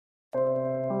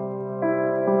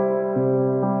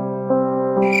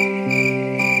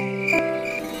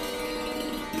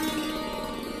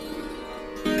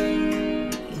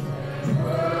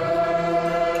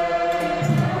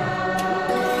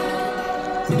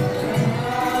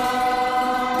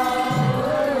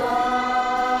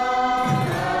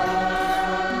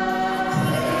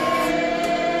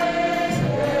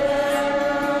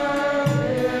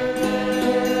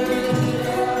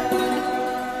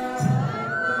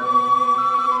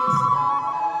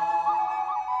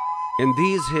In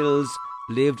these hills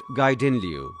lived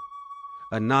Gaidinliu,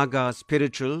 a Naga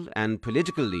spiritual and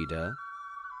political leader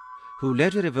who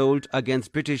led a revolt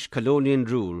against British colonial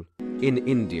rule in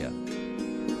India.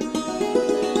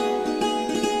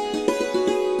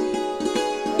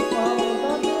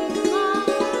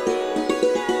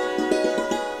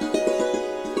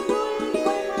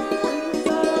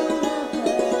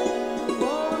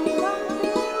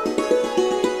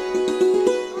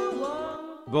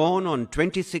 Born on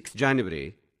 26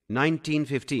 January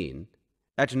 1915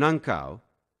 at Nungkao,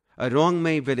 a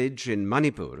Rongmei village in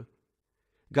Manipur,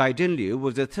 Gaidinliu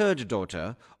was the third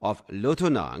daughter of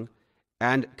Lothonang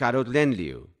and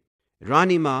Kachaklenliu.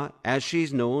 Rani Ma, as she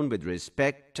is known with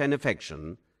respect and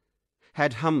affection,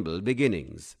 had humble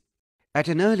beginnings. At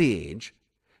an early age,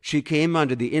 she came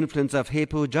under the influence of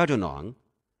Hepo Jadonong,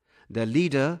 the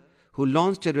leader who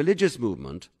launched a religious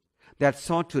movement that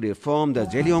sought to reform the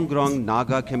Tamenglong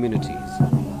Naga communities.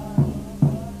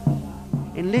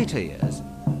 In later years,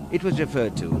 it was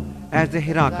referred to as the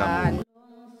Hiraka movement.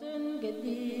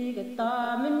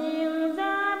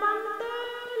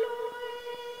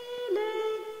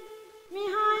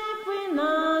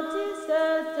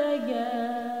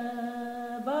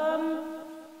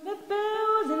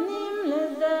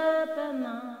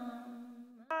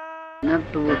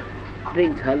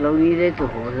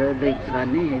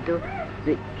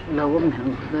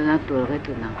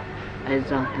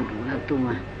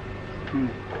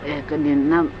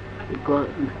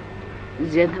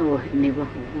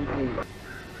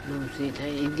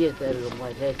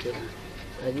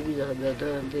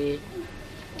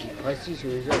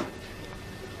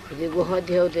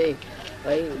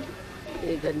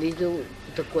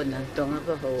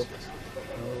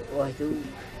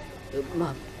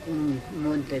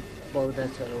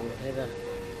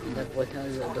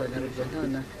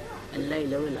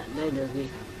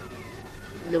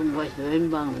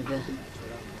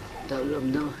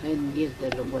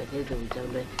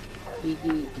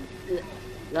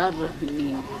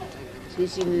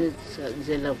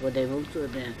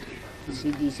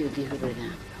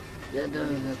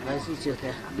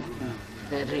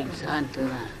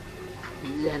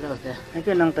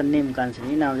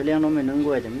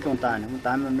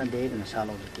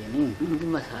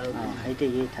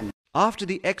 After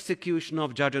the execution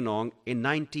of Jadonong in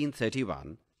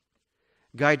 1931,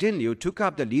 Gaidinliu took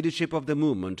up the leadership of the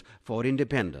movement for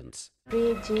independence.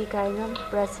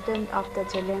 President of the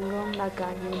Tamenglong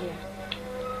Naga Union.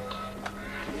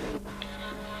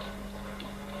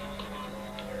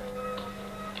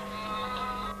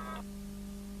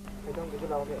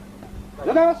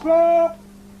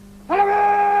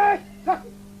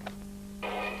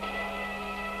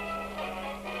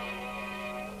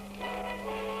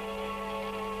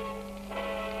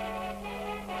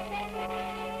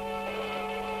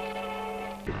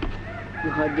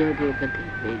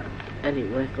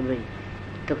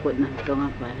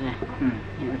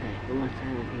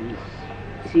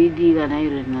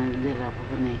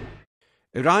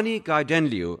 Rani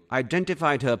Gaidinliu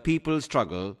identified her people's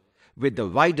struggle with the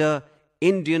wider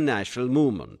Indian national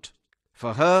movement.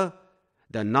 For her,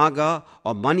 the Naga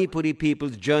or Manipuri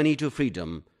people's journey to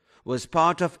freedom was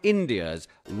part of India's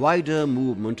wider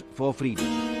movement for freedom.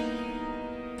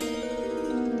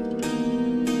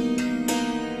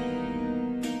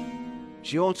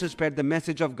 She also spread the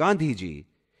message of Gandhiji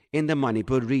in the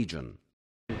Manipur region.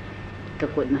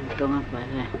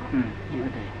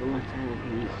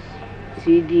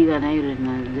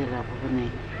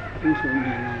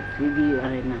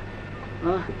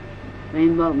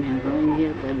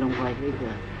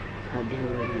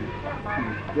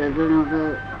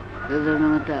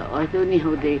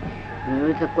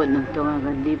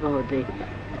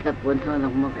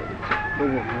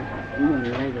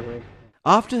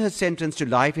 After her sentence to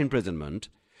life imprisonment,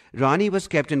 Rani was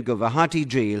kept in Guwahati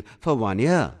jail for 1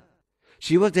 year.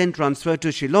 She was then transferred to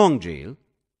Shillong jail,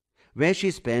 where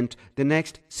she spent the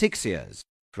next 6 years.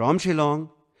 From Shillong,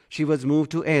 she was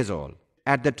moved to Aizawl.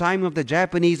 At the time of the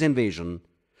Japanese invasion,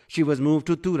 she was moved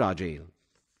to Tura jail.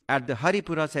 At the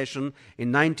Haripura session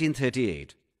in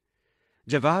 1938,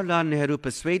 Jawaharlal Nehru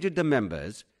persuaded the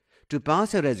members to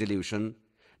pass a resolution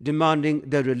demanding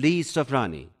the release of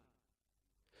Rani.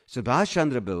 Subhash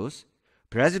Chandra Bose,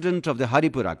 president of the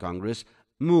Haripura Congress,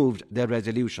 moved the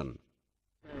resolution.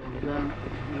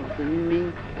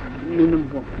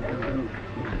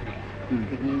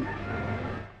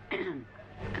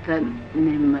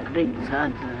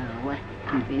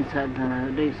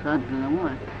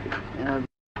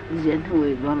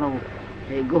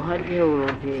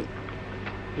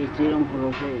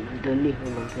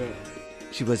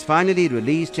 She was finally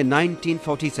released in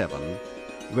 1947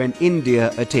 when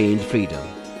India attained freedom.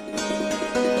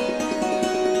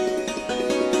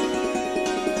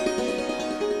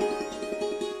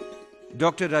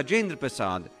 Dr. Rajendra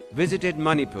Prasad visited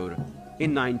Manipur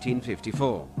in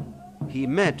 1954. He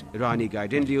met Rani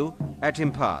Gaidinliu at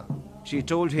Imphal. She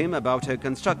told him about her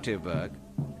constructive work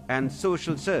and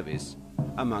social service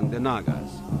among the Nagas.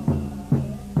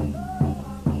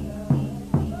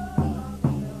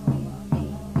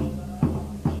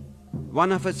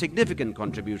 One of her significant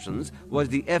contributions was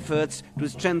the efforts to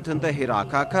strengthen the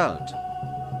Hiraka cult.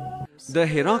 The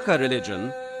Hiraka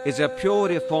religion is a pure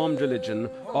reformed religion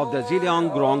of the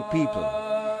Zeliangrong people.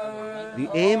 The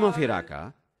aim of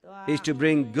Hiraka is to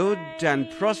bring good and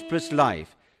prosperous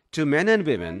life to men and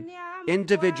women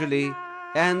individually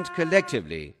and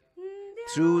collectively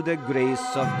through the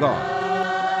grace of God.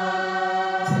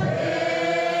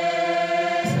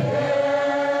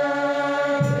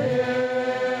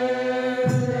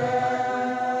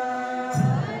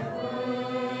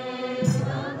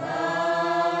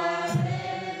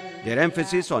 Their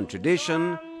emphasis on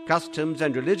tradition, customs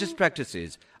and religious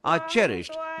practices are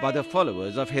cherished by the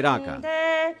followers of Hiraka.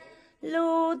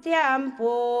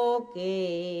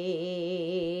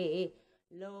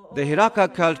 The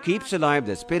Hiraka cult keeps alive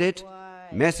the spirit,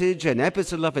 message and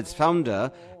epistle of its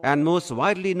founder and most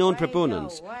widely known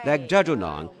proponents like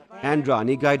Jadunang and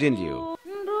Rani Gaidinliu.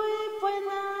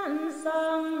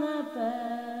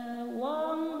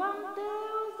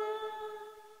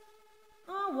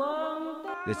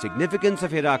 The significance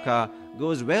of Hiraka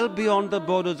goes well beyond the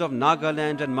borders of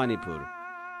Nagaland and Manipur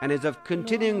and is of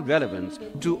continuing relevance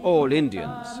to all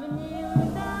Indians.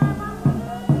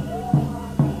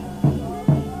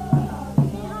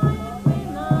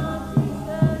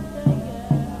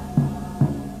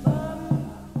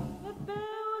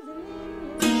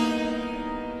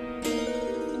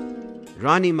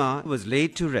 Rani Ma was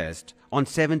laid to rest on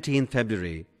 17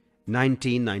 February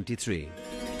 1993.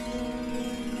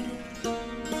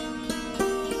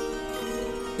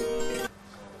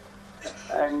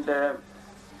 And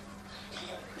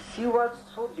she was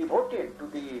so devoted to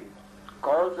the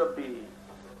cause of the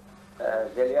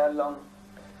Zeliangrong.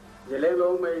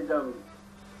 Zeliangrong may the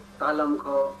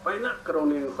Longkao Painak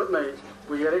Hudmai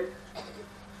Puyerik.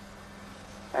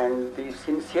 And the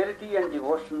sincerity and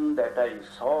devotion that I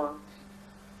saw,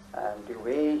 and the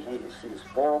way she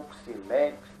spoke, she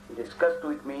met, discussed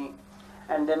with me,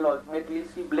 and then ultimately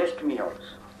she blessed me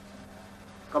also.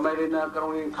 Kamarina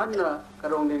karonging thanna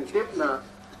karonging tipna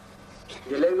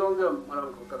Zeliangrong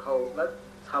malam kakau lat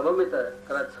sabamita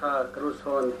karatsa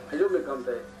karuson ayumi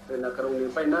kamte na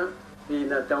karonging paina di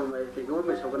na tamai tigu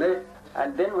mesogane.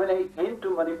 And then when I came to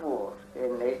Manipur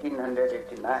in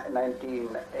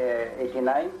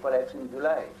 1989, perhaps in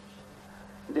July,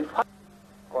 the first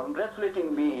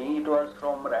congratulating me, it was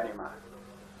from Rani Ma,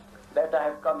 that I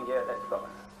have come here as governor.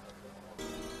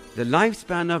 The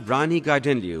lifespan of Rani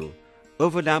Gaidinliu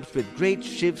overlaps with great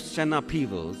shifts and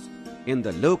upheavals in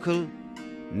the local,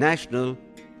 national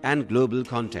and global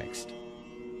context.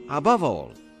 Above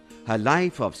all, her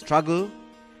life of struggle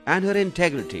and her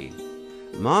integrity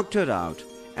marked her out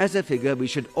as a figure we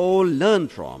should all learn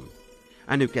from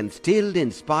and who can still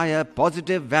inspire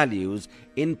positive values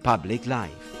in public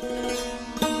life.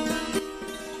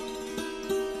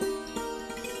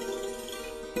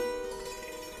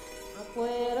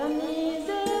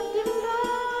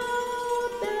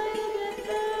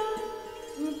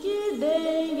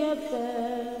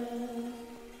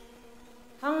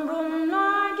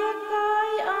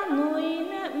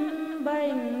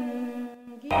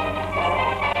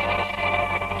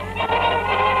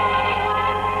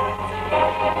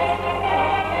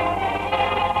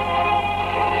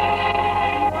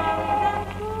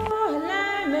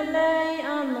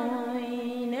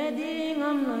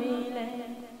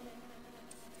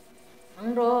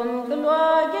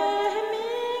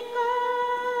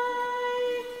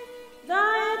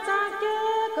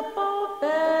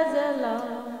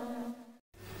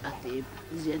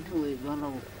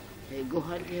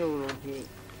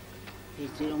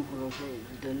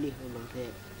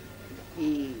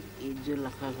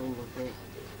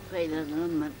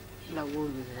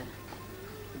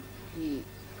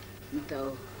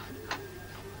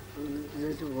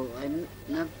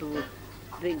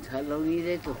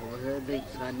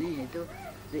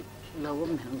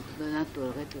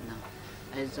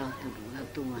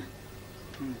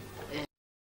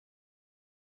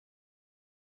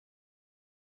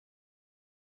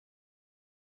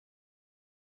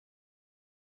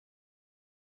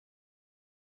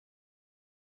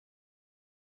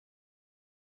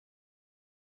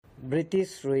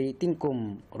 British Rui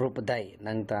Tingkum Rupadai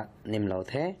Nangta Nimlau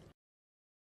The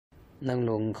นัง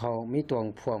ลงเขามีตวง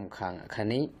พวมขังคัน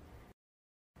นี้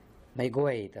ไม่ก้อ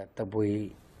ยแต่ตะบุย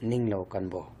นิ่งเรากัน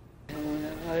บ่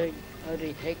ở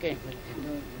đây thấy cái mình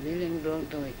nó lý liên đón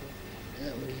tôi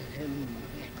rồi thêm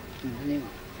nhưng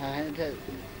hai cái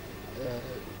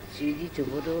chỉ đi chụp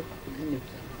đó cái mình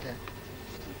ta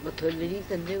mà thôi lý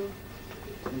cần điêu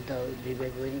mình tao đi về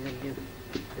với cần điêu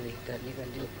cái ta đi cần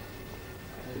điêu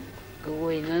cái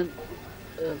quay nó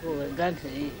cái gan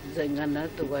thì dành gan nó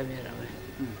tôi quay về rồi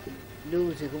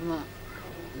lưu thì cũng mà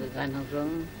gan học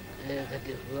sống cái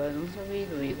điều rồi nó sao biết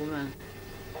rồi cũng mà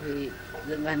thì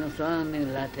dành gan học sống nên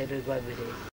là thay đổi quay về đây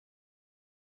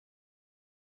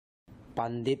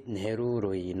Pandit Nehru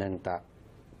rồi nâng ta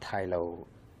thay lâu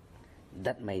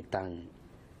đất mày tăng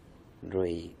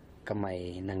rồi cái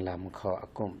mày nâng làm khó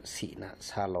cũng xị nạ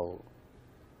xa lâu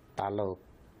ta lâu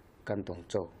cần tổng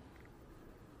châu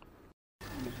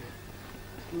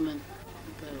mình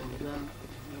ta là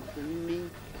cũng mình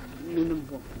nằm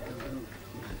bụng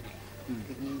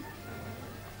thì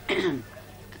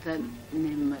ta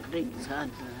nên mà định sát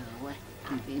là quay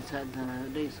định sát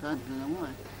là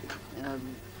ngoài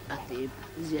thì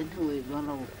diễn hồi bao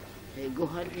lâu thì có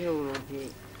hát theo rồi thì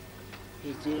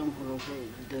chỉ ông rồi thì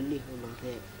đơn đi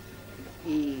rồi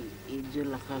thì chưa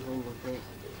là khác rồi thì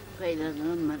phải là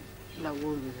nó mà là vô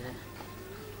rồi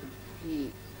thì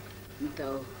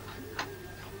tao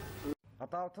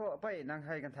tao thua phải năng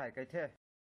hayกันถ่ายไกลแท้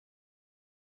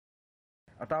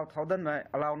ตาวเท่าดันไหม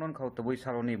เราโน่นเขาตะบุยซา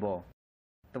โลนี่บ่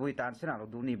ตะบุยตานสนาเรา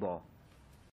ดูนี่บ่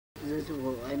giờ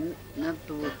tụi anh nắp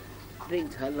tụi định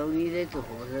thả lâu đi đấy tụi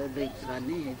họ định thả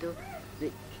này thì tôi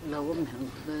định lâu cũng thằng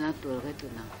tôi nắp tụi cái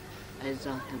tụi nào ai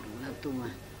ra tụi nắp tụi mà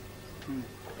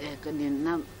cái niệm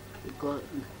nắp có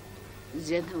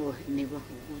diễn thôi này bao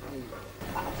cũng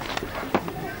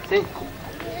thấy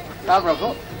tao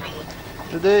rồi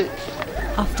today.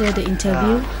 After the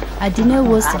interview, a dinner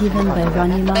was given by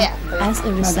Rani Ma as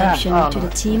a reception to the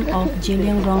team of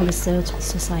Jawaharlal Research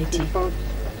Society.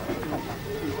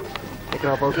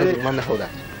 Cái bao nhiêu món này hầu đã?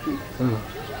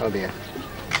 Hầu đi à?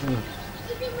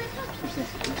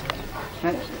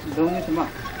 Đúng như thế mà.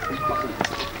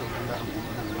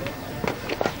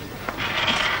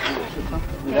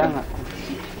 Đang ạ.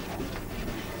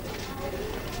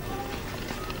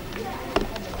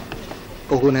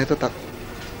 Cô này tôi tập.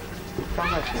 Không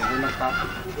là chỉ là tập.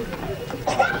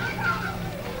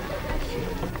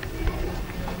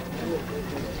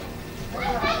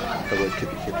 Tôi vừa chụp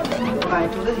chụp. Này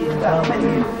tôi cái gì đó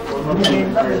mình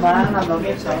nó phải bán là nó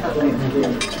biết sai thật đấy.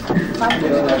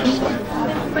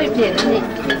 Phải điểm gì?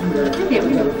 Điểm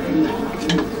gì?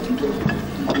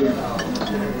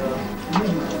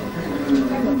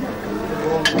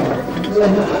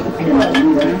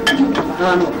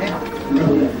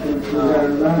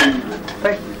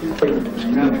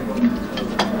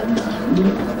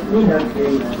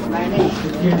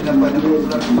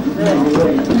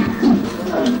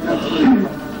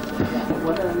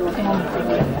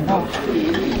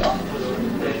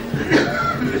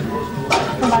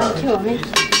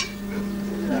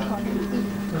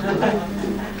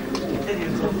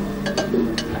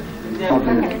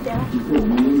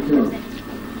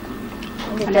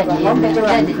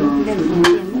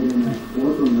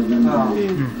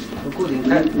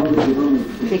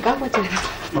 Thì có quá trời.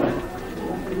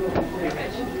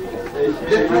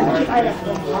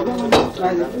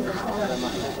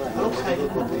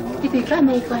 Thì có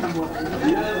này coi.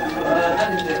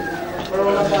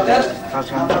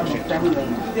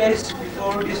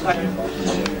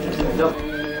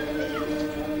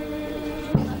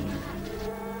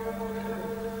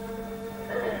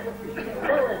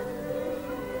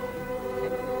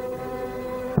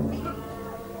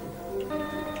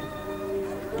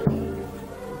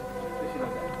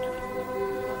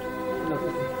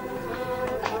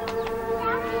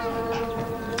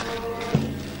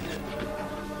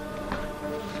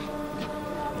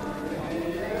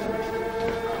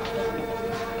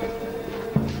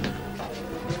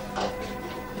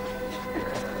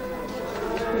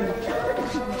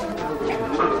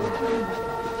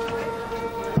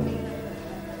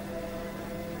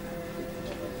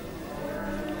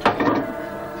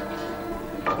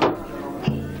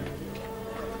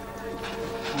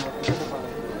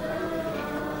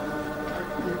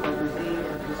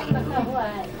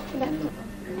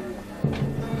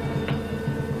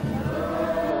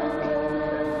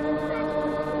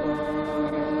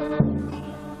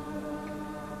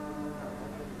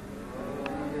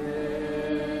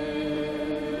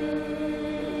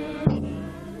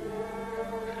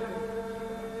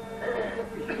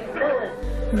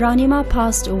 Rani Ma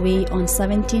passed away on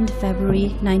 17th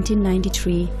February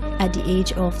 1993 at the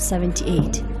age of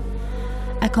 78.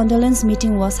 A condolence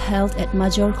meeting was held at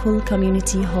Majorkul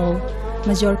Community Hall,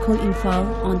 Majorkul, Imphal,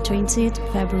 on 20th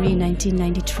February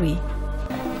 1993.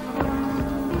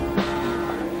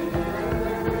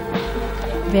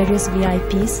 Various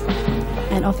VIPs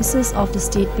and officers of the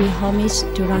state pay homage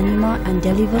to Ranima and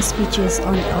deliver speeches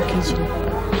on the occasion.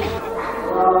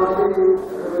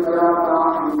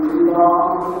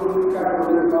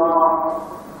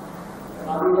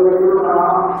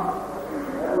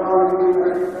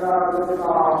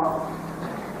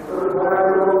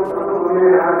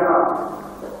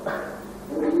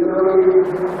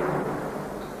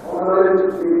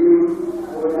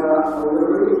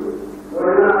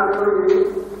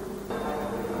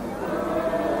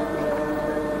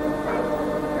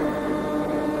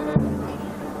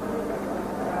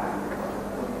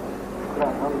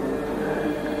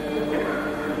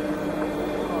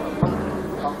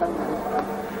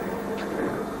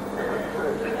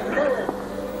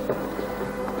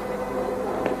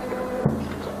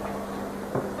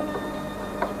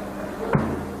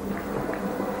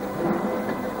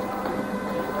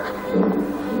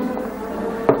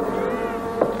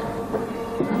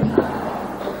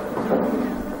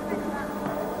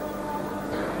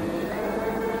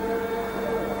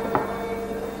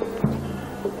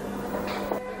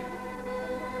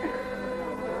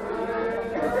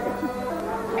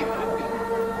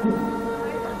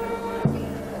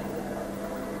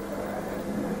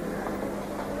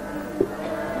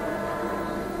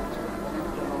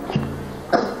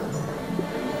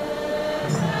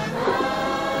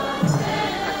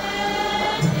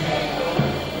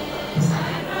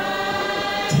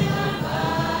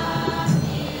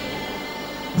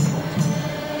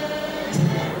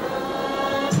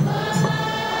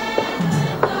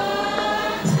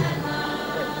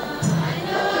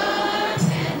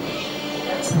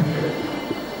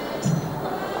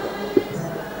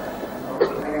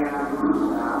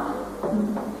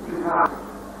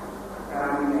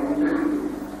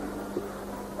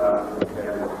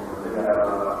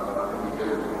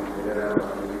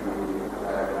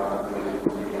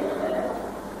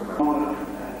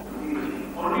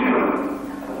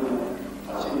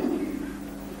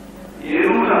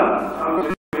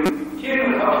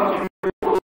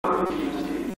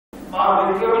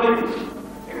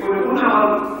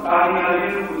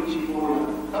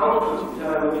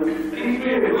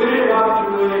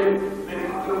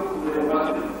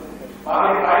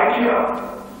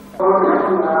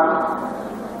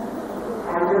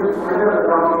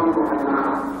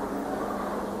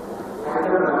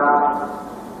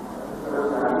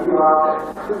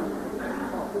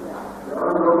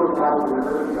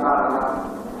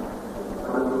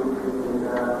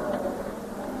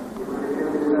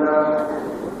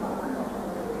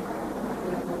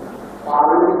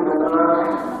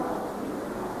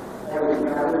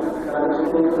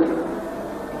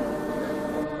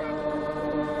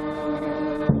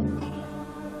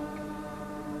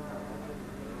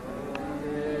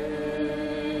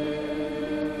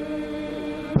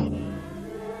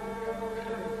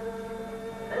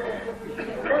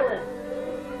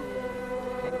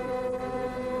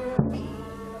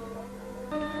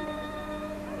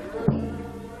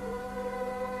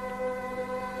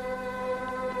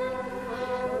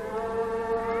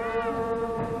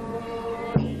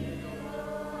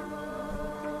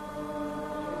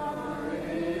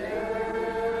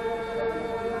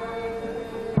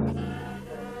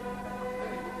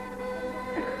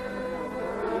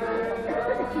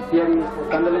 Here is a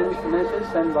condolence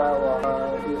message sent by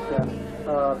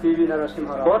P.V.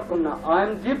 Narasimha Rao. I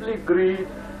am deeply grieved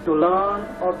to learn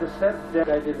of the sad death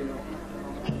of Gaidinliu.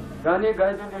 Rani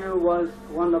Gaidinliu was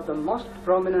one of the most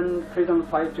prominent freedom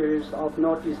fighters of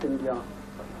Northeast India.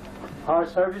 Her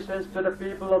services to the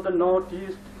people of the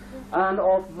Northeast and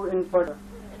of in particular,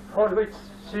 for which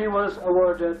she was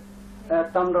awarded a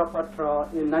Tamra Patra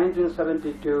in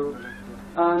 1972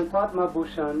 and Padma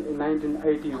Bhushan in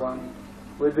 1981.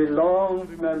 Will be long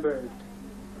remembered.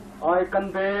 I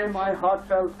convey my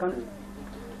heartfelt condolence.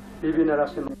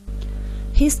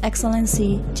 His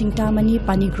Excellency Chintamani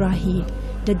Panigrahi,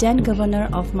 the then governor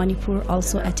of Manipur,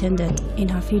 also attended in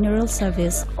her funeral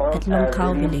service at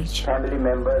Longkao village. Family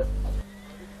members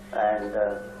and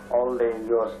all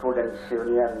your students'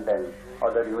 union and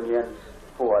other unions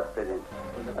who are present.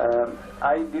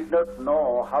 I did not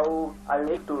know how I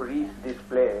need to reach this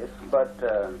place, but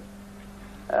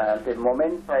the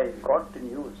moment I got the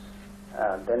news,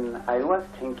 then I was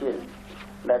thinking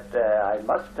that I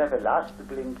must have a last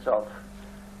glimpse of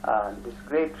this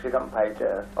great freedom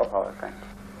fighter of our country.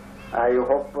 I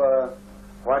hope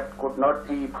what could not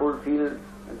be fulfilled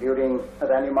during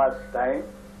Ranima's time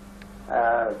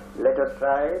Let us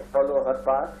try, follow her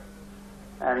path,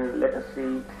 and let us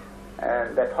see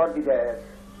that her desires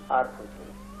are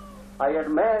fulfilled. I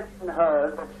admired in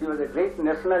her that she was a great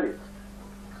nationalist,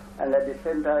 and at the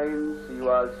same time she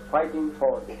was fighting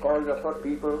for the cause of her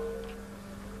people.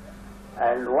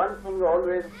 And one thing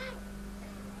always,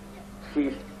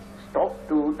 she stuck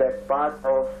to that path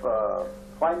of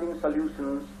finding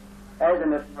solutions as a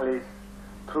nationalist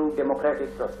through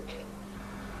democratic process.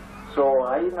 So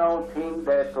I now think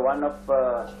that one of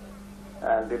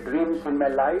the dreams in my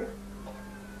life,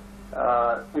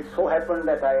 it so happened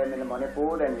that I am in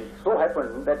Manipur, and it so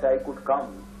happened that I could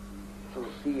come to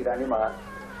see Rani Ma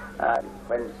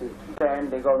when she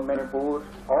and the government of Manipur,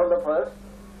 all of us,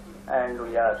 and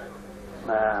we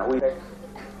went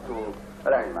to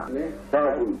Rani Ma.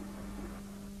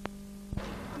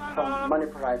 From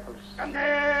Manipur Rifles.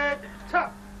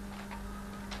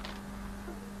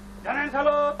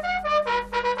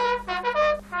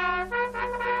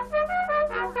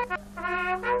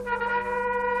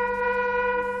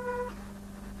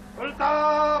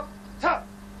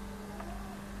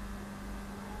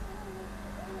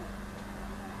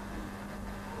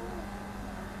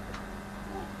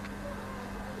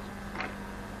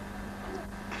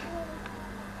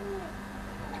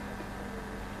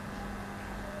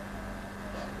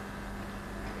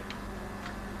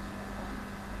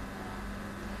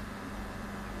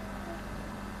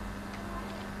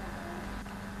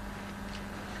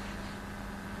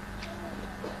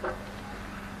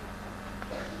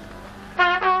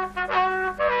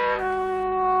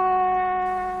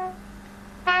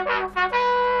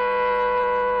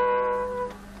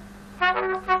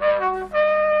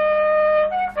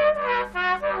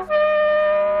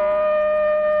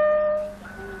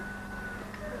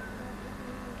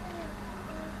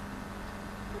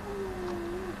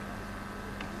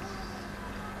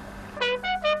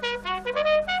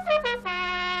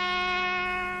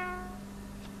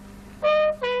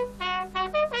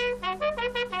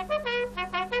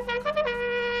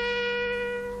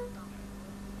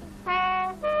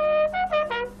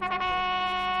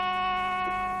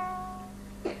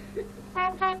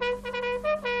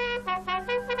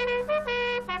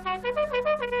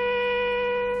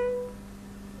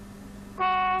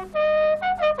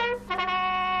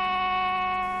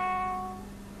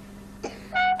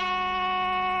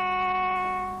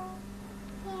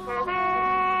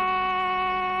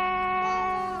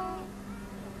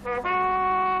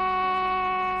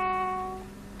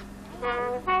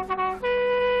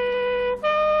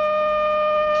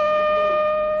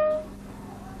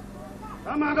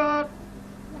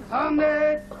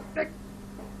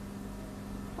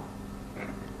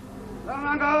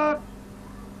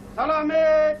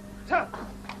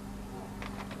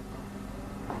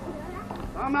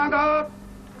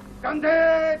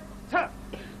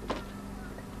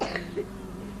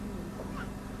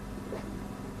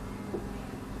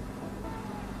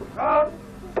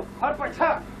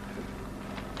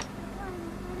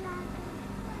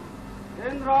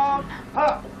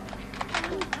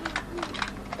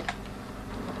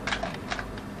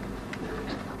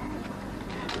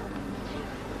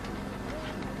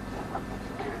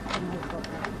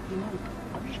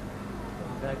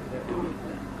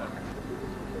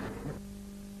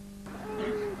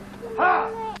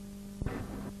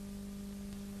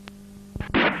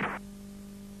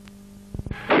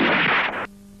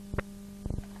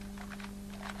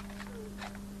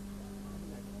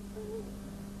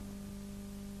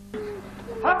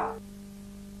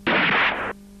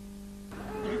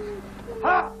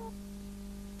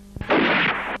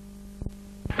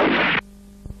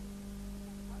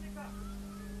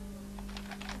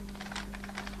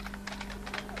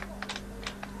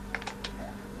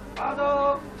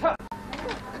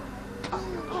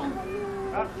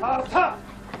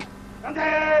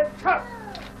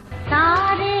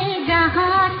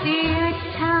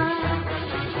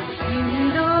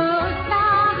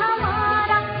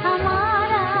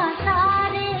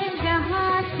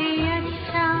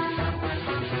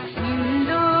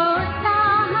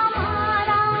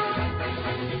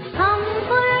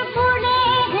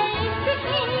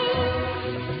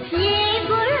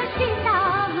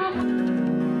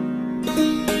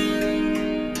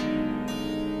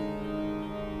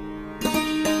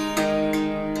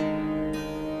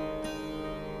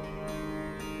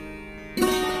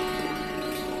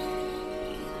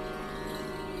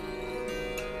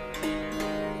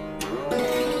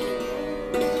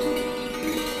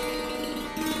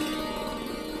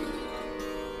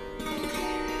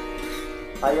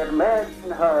 I admired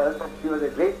in her that she was a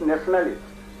great nationalist,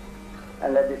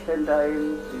 and at the same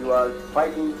time she was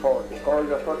fighting for the cause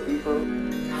of her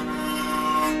people.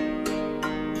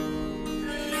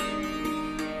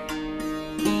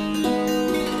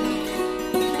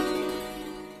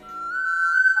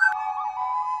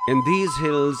 In these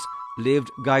hills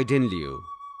lived Gaidinliu,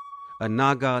 a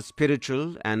Naga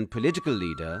spiritual and political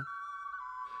leader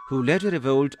who led a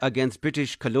revolt against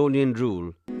British colonial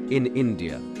rule in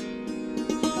India.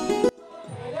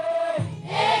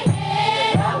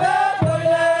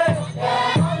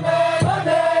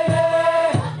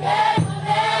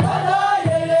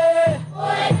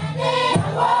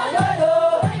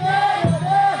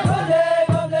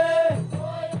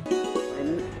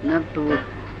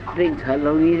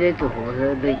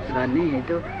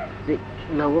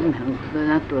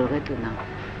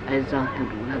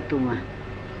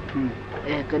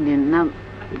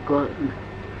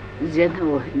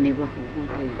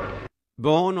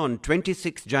 Born on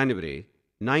 26 January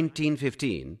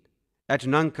 1915 at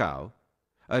Nungkao,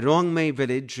 a Rongmei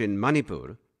village in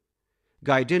Manipur,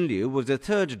 Gaidinliu was the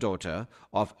third daughter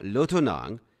of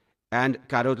Lothonang and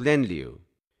Kachaklenliu.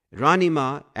 Rani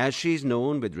Ma, as she is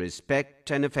known with respect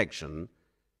and affection,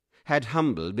 had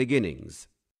humble beginnings.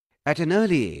 At an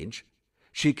early age,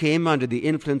 she came under the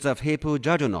influence of Hepu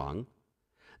Jadonong,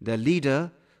 the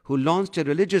leader who launched a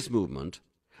religious movement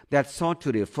that sought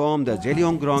to reform the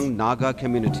Tamenglong Naga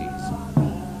communities.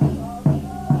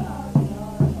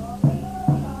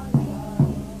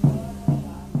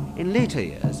 In later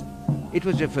years, it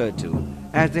was referred to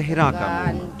as the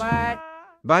Hiraka movement.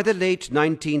 By the late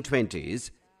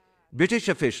 1920s, British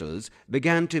officials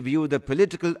began to view the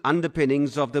political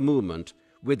underpinnings of the movement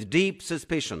with deep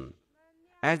suspicion,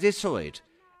 as they saw it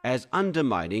as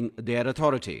undermining their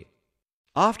authority.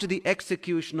 After the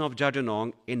execution of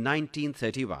Jadonong in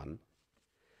 1931,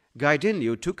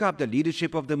 Gaidinliu took up the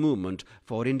leadership of the movement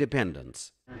for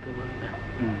independence.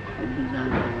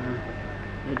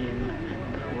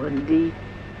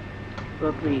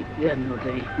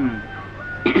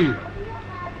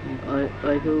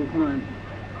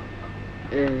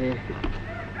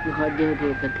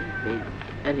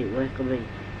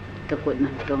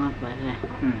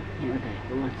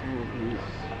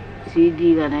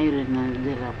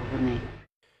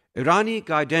 Rani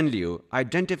Gaidinliu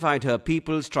identified her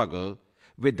people's struggle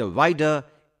with the wider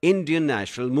Indian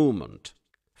national movement.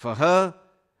 For her,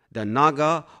 the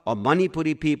Naga or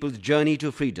Manipuri people's journey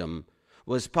to freedom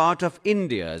was part of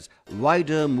India's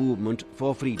wider movement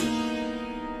for freedom.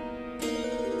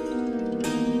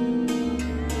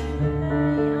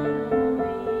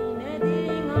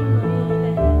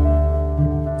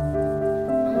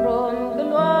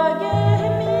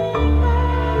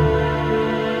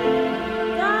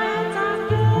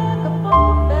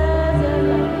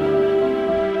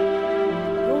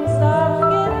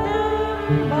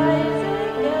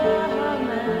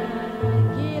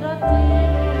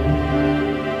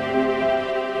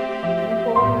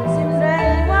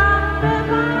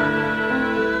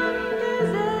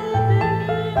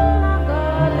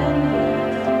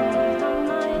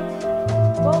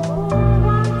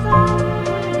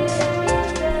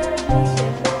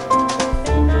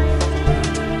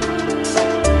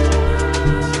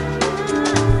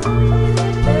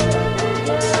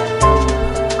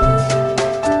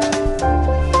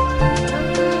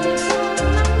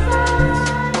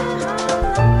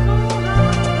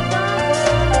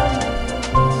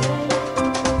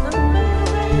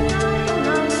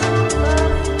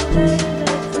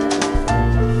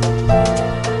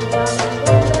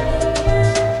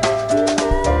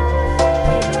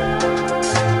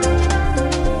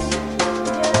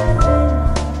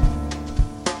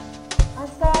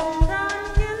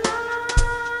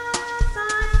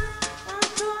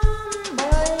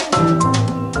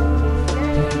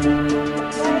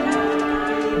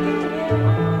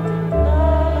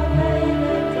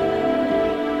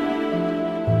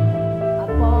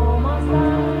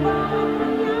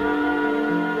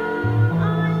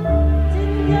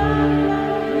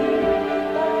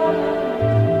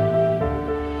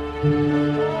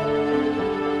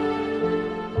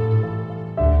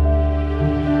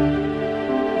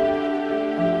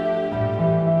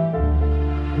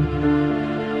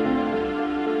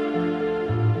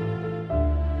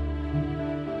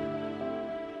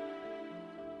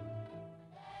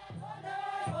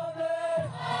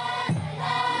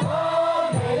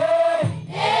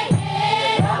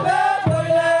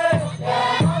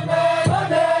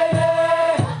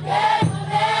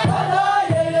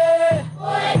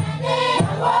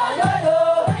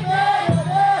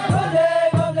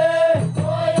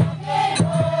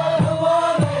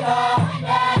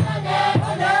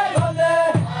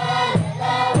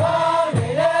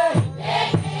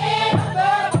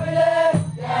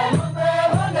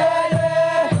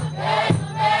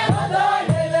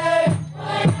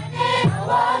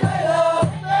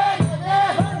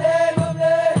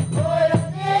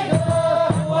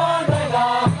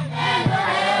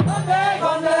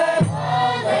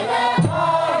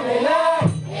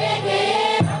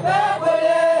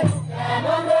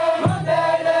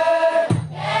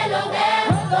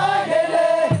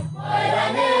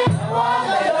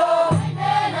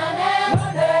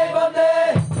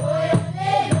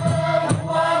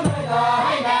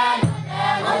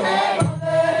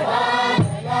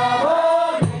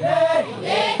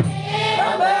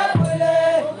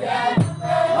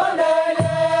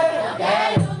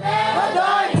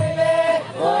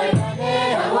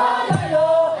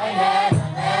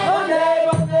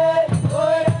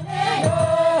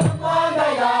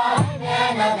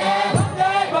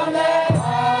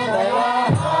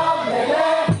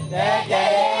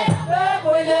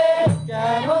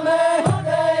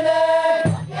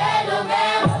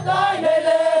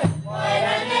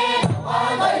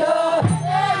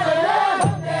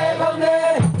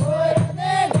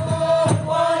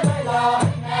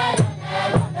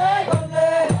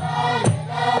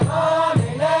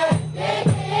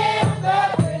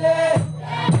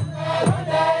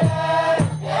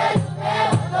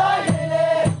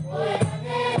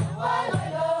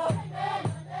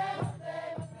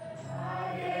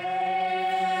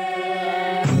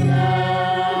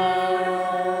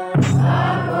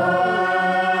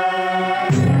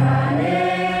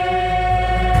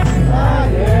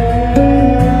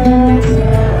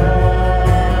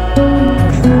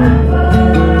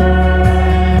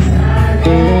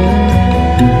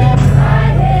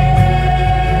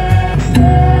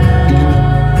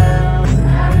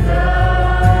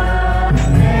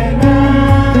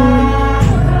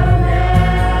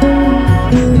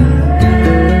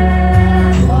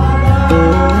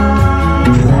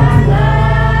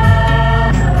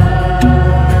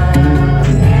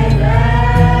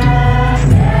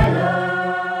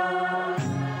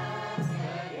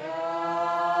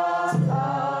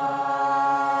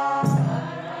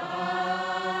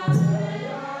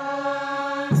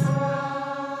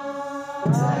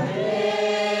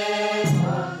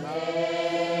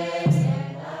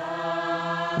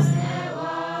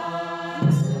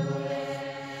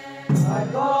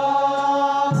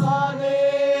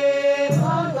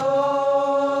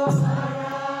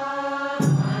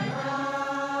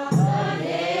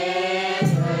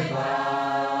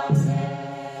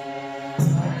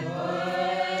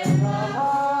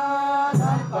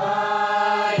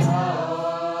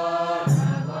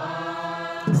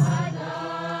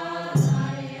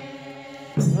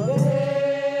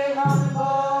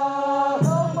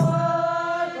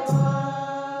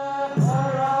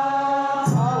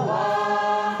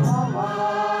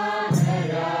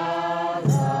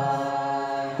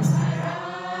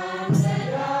 Chandra